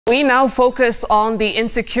We now focus on the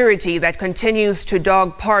insecurity that continues to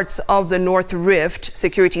dog parts of the North Rift.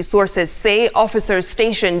 Security sources say officers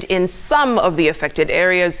stationed in some of the affected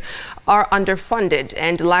areas are underfunded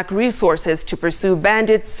and lack resources to pursue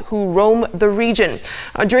bandits who roam the region.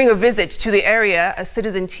 During a visit to the area, a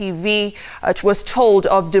Citizen TV was told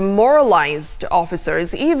of demoralized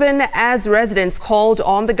officers, even as residents called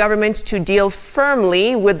on the government to deal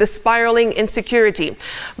firmly with the spiraling insecurity.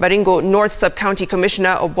 Baringo North Sub-County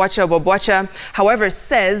Commissioner Obwacha Bobwacha, however,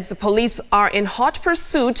 says the police are in hot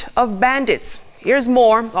pursuit of bandits. Here's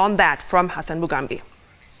more on that from Hassan Mugambi.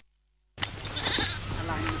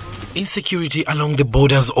 Insecurity along the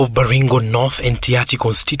borders of Baringo North and Tiati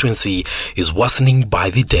constituency is worsening by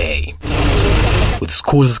the day. With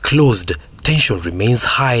schools closed, tension remains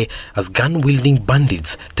high as gun-wielding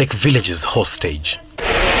bandits take villages hostage.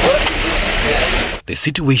 The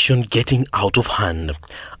situation getting out of hand.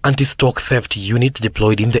 Anti-stock theft unit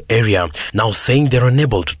deployed in the area now saying they're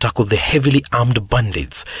unable to tackle the heavily armed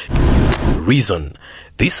bandits. Reason: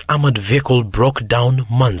 this armored vehicle broke down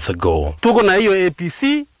months ago. Tuko na hiyo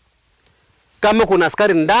APC, kama kuna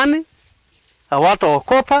askari ndani,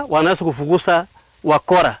 hawataokopa, wanaweza kufukuza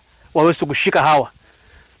wakora, waweze kushika hawa.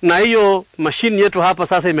 Na hiyo mashini yetu hapa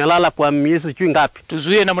sasa imelala kwa miezi ngapi?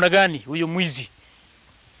 Tuzuie namna gani huyo mwizi?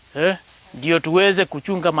 Ndio tuweze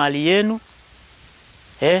kuchunga mali yenu.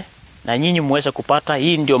 Na nyinyi muweze kupata,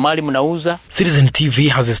 hii ndio mali mnauza. Citizen TV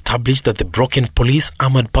has established that the broken police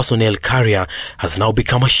armored personnel carrier has now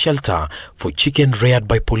become a shelter for chicken reared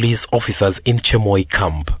by police officers in Chemoi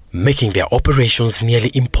camp, making their operations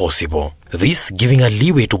nearly impossible. This giving a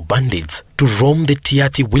leeway to bandits to roam the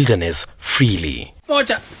Tiati wilderness freely.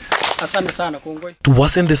 To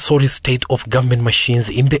worsen the sorry state of government machines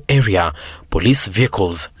in the area, police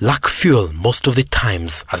vehicles lack fuel most of the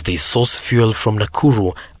times as they source fuel from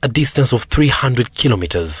Nakuru, a distance of 300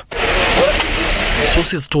 kilometers.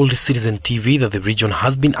 Sources told Citizen TV that the region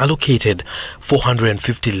has been allocated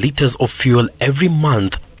 450 liters of fuel every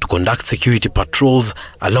month to conduct security patrols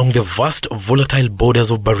along the vast volatile borders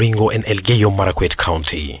of Baringo and Elgeyo Marakwet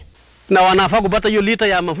County. Na wanafaa kupata hiyo lita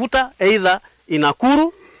ya mafuta either in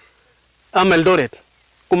Nakuru ama Eldoret.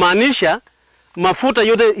 Kumaanisha mafuta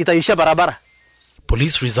yote itaisha barabara.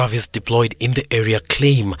 Police reservists deployed in the area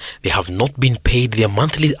claim they have not been paid their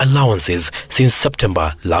monthly allowances since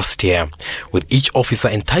September last year, with each officer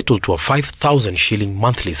entitled to a 5,000 shilling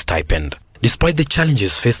monthly stipend. Despite the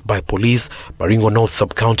challenges faced by police, Baringo North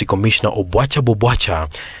Sub-County Commissioner Obwacha Bobwacha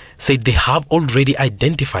said they have already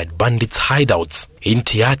identified bandits' hideouts in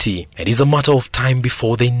Tiati and it is a matter of time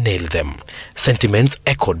before they nail them. Sentiments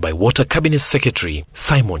echoed by Water Cabinet Secretary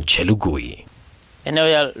Simon Chelugui. Eneo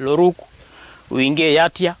ya Loruku, uingie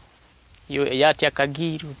Yatia, Yatia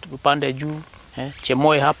Kagiri, upande juu,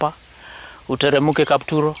 Chemoi hapa, uteremuke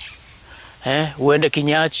Kapturo, uende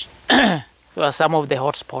Kinyachi. Those are some of the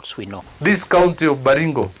hotspots we know. This county of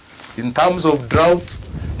Baringo, in terms of drought,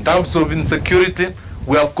 in terms of insecurity,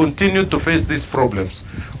 we have continued to face these problems.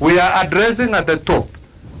 We are addressing at the top,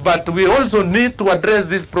 but we also need to address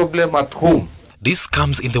this problem at home. This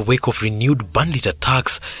comes in the wake of renewed bandit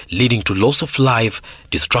attacks leading to loss of life,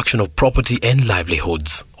 destruction of property and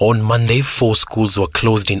livelihoods. On Monday, 4 schools were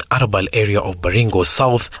closed in Arabal area of Baringo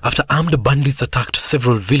South after armed bandits attacked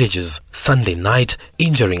several villages Sunday night,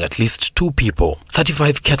 injuring at least 2 people.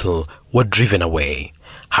 35 cattle were driven away.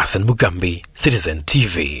 Hassan Mugambi, Citizen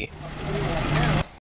TV.